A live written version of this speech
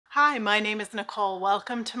Hi, my name is Nicole.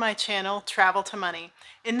 Welcome to my channel, Travel to Money.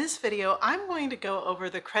 In this video, I'm going to go over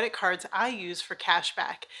the credit cards I use for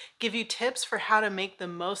cashback, give you tips for how to make the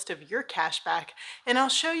most of your cashback, and I'll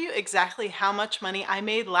show you exactly how much money I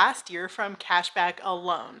made last year from cashback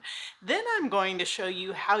alone. Then I'm going to show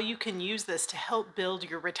you how you can use this to help build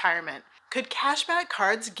your retirement. Could cashback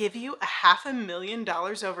cards give you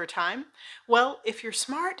 $500,000 over time? Well, if you're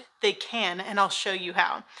smart, they can, and I'll show you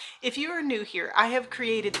how. If you are new here, I have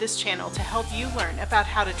created this channel to help you learn about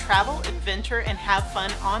how to travel, adventure, and have fun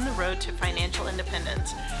on the road to financial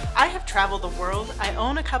independence. I have traveled the world, I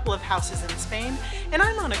own a couple of houses in Spain, and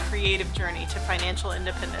I'm on a creative journey to financial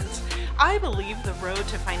independence. I believe the road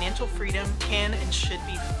to financial freedom can and should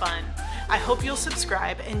be fun. I hope you'll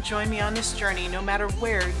subscribe and join me on this journey no matter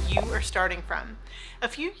where you are starting from. A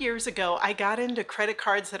few years ago, I got into credit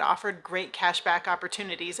cards that offered great cashback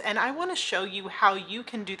opportunities, and I want to show you how you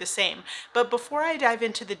can do the same. But before I dive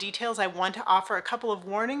into the details, I want to offer a couple of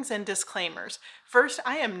warnings and disclaimers. First,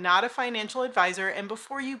 I am not a financial advisor, and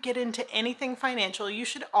before you get into anything financial, you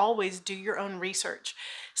should always do your own research.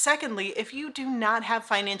 Secondly, if you do not have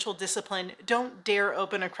financial discipline, don't dare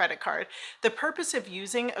open a credit card. The purpose of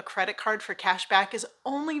using a credit card for cashback is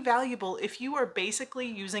only valuable if you are basically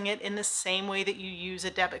using it in the same way that you use a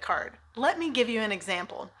debit card. Let me give you an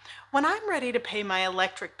example. When I'm ready to pay my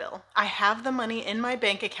electric bill, I have the money in my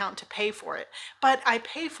bank account to pay for it, but I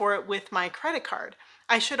pay for it with my credit card.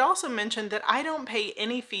 I should also mention that I don't pay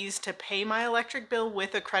any fees to pay my electric bill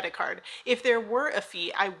with a credit card. If there were a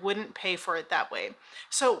fee, I wouldn't pay for it that way.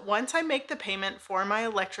 So once I make the payment for my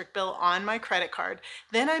electric bill on my credit card,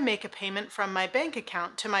 then I make a payment from my bank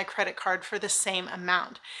account to my credit card for the same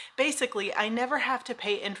amount. Basically, I never have to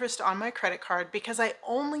pay interest on my credit card because I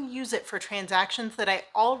only use it for transactions that I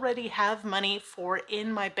already have money for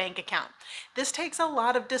in my bank account. This takes a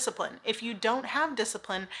lot of discipline. If you don't have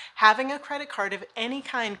discipline, having a credit card of any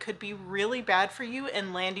kind could be really bad for you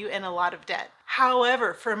and land you in a lot of debt.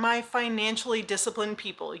 However, for my financially disciplined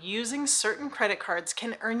people, using certain credit cards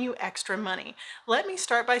can earn you extra money. Let me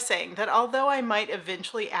start by saying that although I might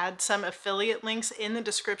eventually add some affiliate links in the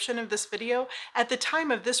description of this video, at the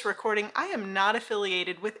time of this recording, I am not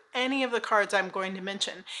affiliated with any of the cards I'm going to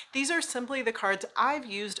mention. These are simply the cards I've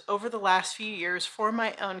used over the last few years for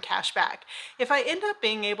my own cashback. If I end up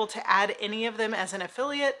being able to add any of them as an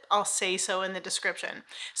affiliate, I'll say so in the description.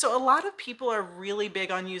 So a lot of people are really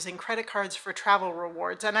big on using credit cards for travel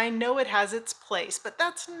rewards, and I know it has its place, but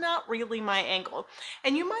that's not really my angle.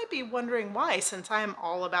 And you might be wondering why, since I am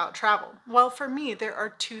all about travel. Well, for me, there are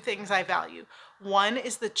two things I value. One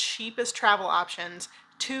is the cheapest travel options.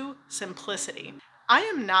 Two, simplicity. I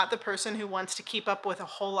am not the person who wants to keep up with a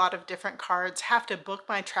whole lot of different cards, have to book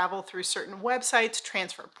my travel through certain websites,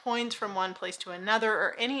 transfer points from one place to another,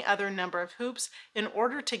 or any other number of hoops in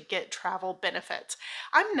order to get travel benefits.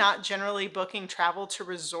 I'm not generally booking travel to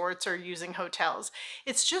resorts or using hotels.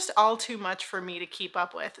 It's just all too much for me to keep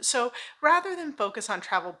up with. So rather than focus on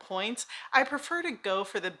travel points, I prefer to go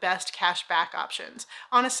for the best cash back options.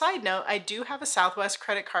 On a side note, I do have a Southwest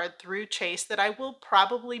credit card through Chase that I will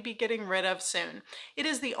probably be getting rid of soon. It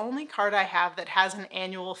is the only card I have that has an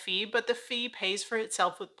annual fee, but the fee pays for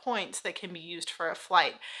itself with points that can be used for a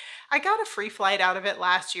flight. I got a free flight out of it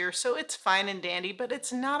last year, so it's fine and dandy, but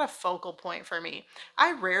it's not a focal point for me.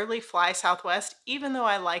 I rarely fly Southwest, even though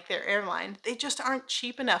I like their airline. They just aren't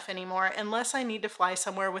cheap enough anymore unless I need to fly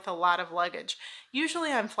somewhere with a lot of luggage.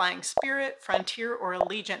 Usually I'm flying Spirit, Frontier, or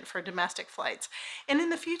Allegiant for domestic flights. And in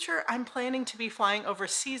the future, I'm planning to be flying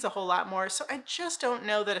overseas a whole lot more, so I just don't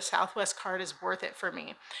know that a Southwest card is worth it for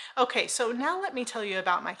me. Okay, so now let me tell you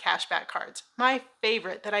about my cashback cards. My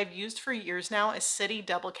favorite that I've used for years now is Citi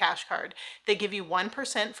Double Cash Card. They give you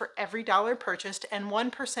 1% for every dollar purchased and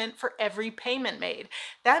 1% for every payment made.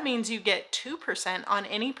 That means you get 2% on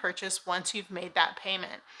any purchase once you've made that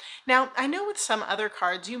payment. Now, I know with some other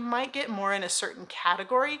cards you might get more in a certain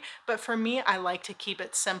category, but for me, I like to keep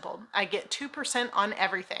it simple. I get 2% on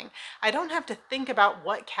everything. I don't have to think about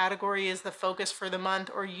what category is the focus for the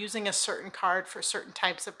month or using a certain card for certain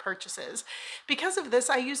types of purchases. Because of this,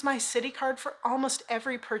 I use my Citi card for almost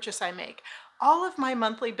every purchase I make. All of my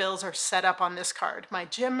monthly bills are set up on this card. My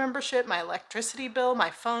gym membership, my electricity bill,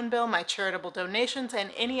 my phone bill, my charitable donations,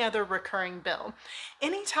 and any other recurring bill.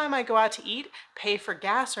 Anytime I go out to eat, pay for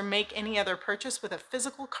gas, or make any other purchase with a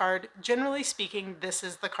physical card, generally speaking, this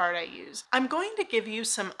is the card I use. I'm going to give you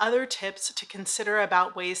some other tips to consider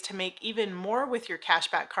about ways to make even more with your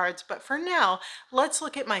cashback cards, but for now, let's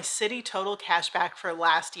look at my Citi total cashback for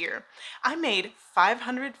last year. I made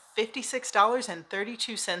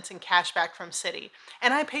 $556.32 in cashback from from Citi,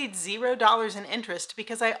 and I paid $0 in interest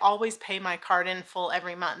because I always pay my card in full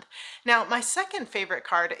every month. Now, my second favorite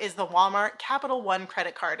card is the Walmart Capital One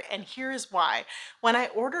credit card, and here is why. When I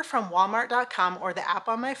order from Walmart.com or the app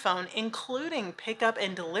on my phone, including pickup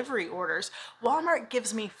and delivery orders, Walmart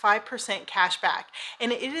gives me 5% cash back.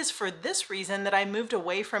 And it is for this reason that I moved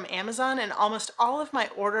away from Amazon, and almost all of my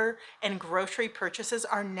order and grocery purchases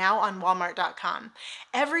are now on Walmart.com.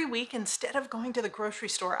 Every week, instead of going to the grocery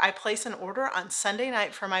store, I place an order on Sunday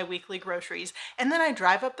night for my weekly groceries, and then I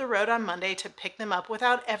drive up the road on Monday to pick them up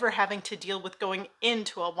without ever having to deal with going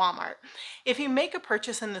into a Walmart. If you make a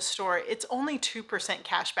purchase in the store, it's only 2%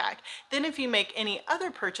 cash back. Then if you make any other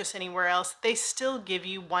purchase anywhere else, they still give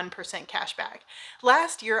you 1% cash back.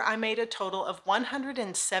 Last year, I made a total of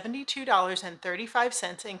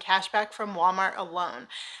 $172.35 in cash back from Walmart alone.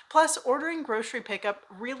 Plus, ordering grocery pickup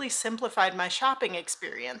really simplified my shopping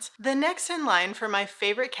experience. The next in line for my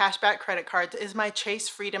favorite cashback credit cards is my Chase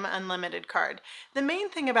Freedom Unlimited card. The main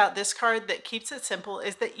thing about this card that keeps it simple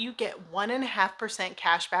is that you get 1.5%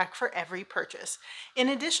 cash back for every purchase. In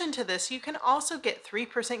addition to this, you can also get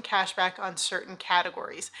 3% cash back on certain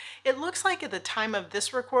categories. It looks like at the time of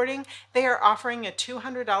this recording, they are offering a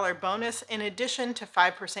 $200 bonus in addition to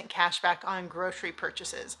 5% cash back on grocery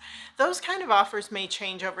purchases. Those kind of offers may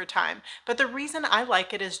change over time, but the reason I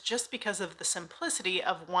like it is just because of the simplicity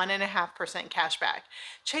of 1.5% cash back.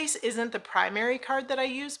 Chase isn't the primary card that I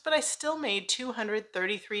use, but I still made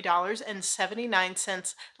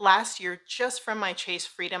 $233.79 last year just from my Chase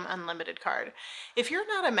Freedom Unlimited card. If you're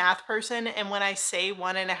not a math person, and when I say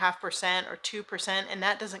 1.5% or 2% and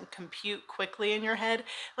that doesn't compute quickly in your head,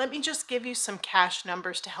 let me just give you some cash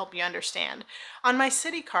numbers to help you understand. On my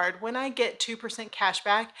Citi card, when I get 2% cash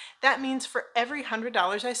back, that means for every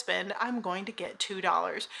 $100 I spend, I'm going to get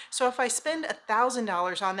 $2. So if I spend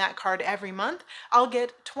 $1,000 on that card every month, I'll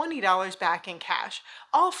get $20 back in cash,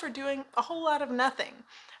 all for doing a whole lot of nothing.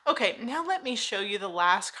 Okay, now let me show you the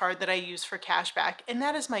last card that I use for cash back, and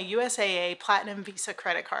that is my USAA Platinum Visa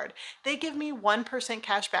credit card. They give me 1%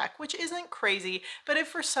 cash back, which isn't crazy, but if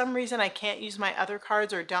for some reason I can't use my other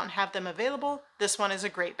cards or don't have them available, this one is a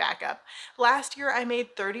great backup. Last year I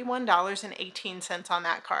made $31.18 on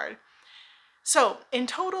that card. So, in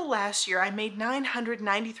total last year, I made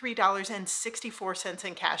 $993.64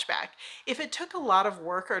 in cash back. If it took a lot of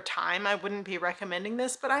work or time, I wouldn't be recommending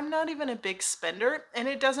this, but I'm not even a big spender, and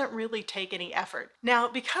it doesn't really take any effort. Now,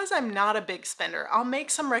 because I'm not a big spender, I'll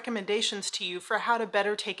make some recommendations to you for how to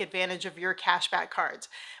better take advantage of your cashback cards.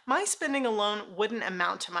 My spending alone wouldn't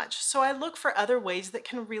amount to much, so I look for other ways that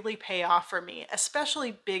can really pay off for me,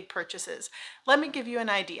 especially big purchases. Let me give you an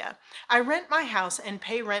idea. I rent my house and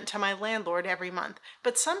pay rent to my landlord every month,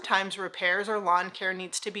 but sometimes repairs or lawn care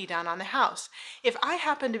needs to be done on the house. If I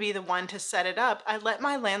happen to be the one to set it up, I let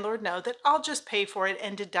my landlord know that I'll just pay for it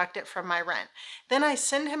and deduct it from my rent. Then I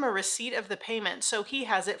send him a receipt of the payment so he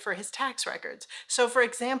has it for his tax records. So for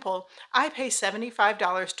example, I pay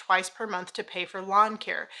 $75 twice per month to pay for lawn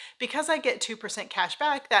care. Because I get 2% cash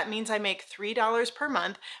back, that means I make $3 per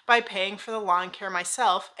month by paying for the lawn care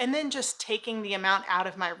myself and then just taking the amount out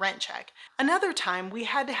of my rent check. Another time, we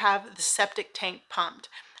had to have the septic tank pumped.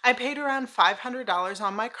 I paid around $500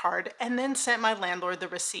 on my card and then sent my landlord the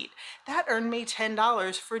receipt. That earned me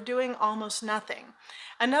 $10 for doing almost nothing.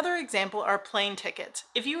 Another example are plane tickets.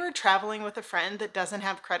 If you are traveling with a friend that doesn't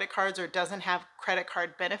have credit cards or doesn't have credit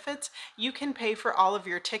card benefits, you can pay for all of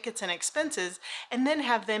your tickets and expenses and then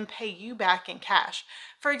have them pay you back in cash.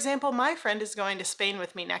 For example, my friend is going to Spain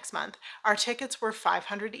with me next month. Our tickets were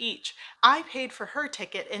 $500 each. I paid for her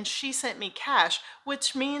ticket and she sent me cash,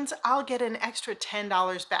 which means I'll get an extra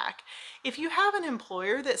 $10 back. If you have an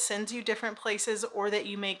employer that sends you different places or that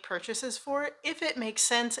you make purchases for, if it makes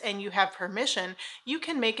sense and you have permission, you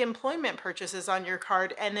can make employment purchases on your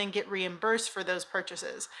card and then get reimbursed for those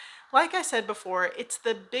purchases. Like I said before, it's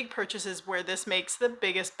the big purchases where this makes the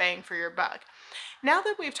biggest bang for your buck. Now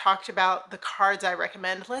that we've talked about the cards I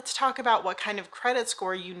recommend, let's talk about what kind of credit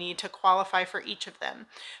score you need to qualify for each of them.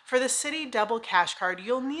 For the Citi Double Cash Card,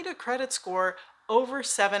 you'll need a credit score over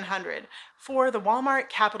 700. For the Walmart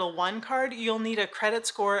Capital One card, you'll need a credit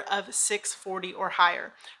score of 640 or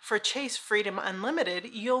higher. For Chase Freedom Unlimited,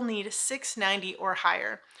 you'll need 690 or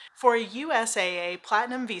higher. For a USAA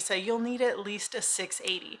Platinum Visa, you'll need at least a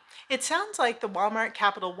 680. It sounds like the Walmart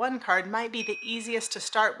Capital One card might be the easiest to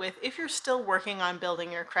start with if you're still working on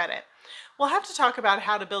building your credit. We'll have to talk about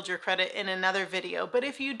how to build your credit in another video, but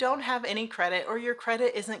if you don't have any credit or your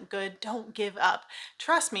credit isn't good, don't give up.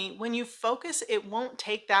 Trust me, when you focus, it won't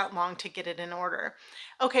take that long to get it in order.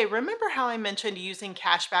 Okay, remember how I mentioned using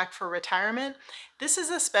cashback for retirement? This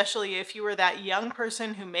is especially if you are that young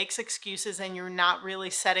person who makes excuses and you're not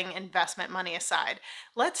really setting investment money aside.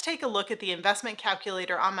 Let's take a look at the investment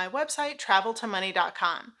calculator on my website,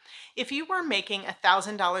 traveltomoney.com. If you were making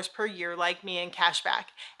 $1,000 per year like me in cashback,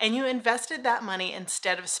 and you invested that money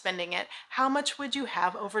instead of spending it, how much would you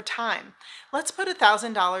have over time? Let's put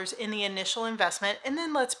 $1,000 in the initial investment, and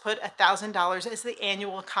then let's put $1,000 as the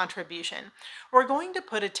annual contribution. We're going to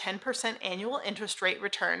put a 10% annual interest rate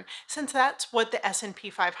return, since that's what the S&P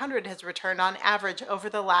 500 has returned on average over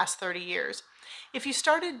the last 30 years. If you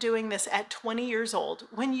started doing this at 20 years old,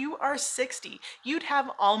 when you are 60, you'd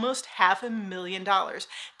have almost $500,000.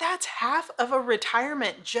 That's half of a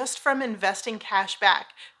retirement just from investing cash back.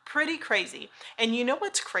 Pretty crazy. And you know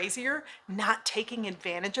what's crazier? Not taking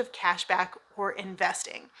advantage of cash back or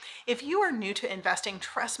investing. If you are new to investing,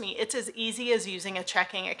 trust me, it's as easy as using a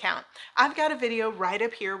checking account. I've got a video right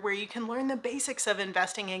up here where you can learn the basics of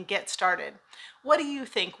investing and get started. What do you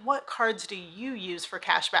think? What cards do you use for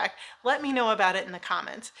cashback? Let me know about it in the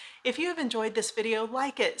comments. If you have enjoyed this video,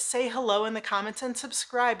 like it, say hello in the comments, and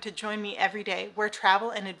subscribe to join me every day where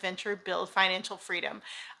travel and adventure build financial freedom.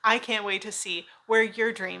 I can't wait to see where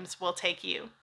your dreams will take you.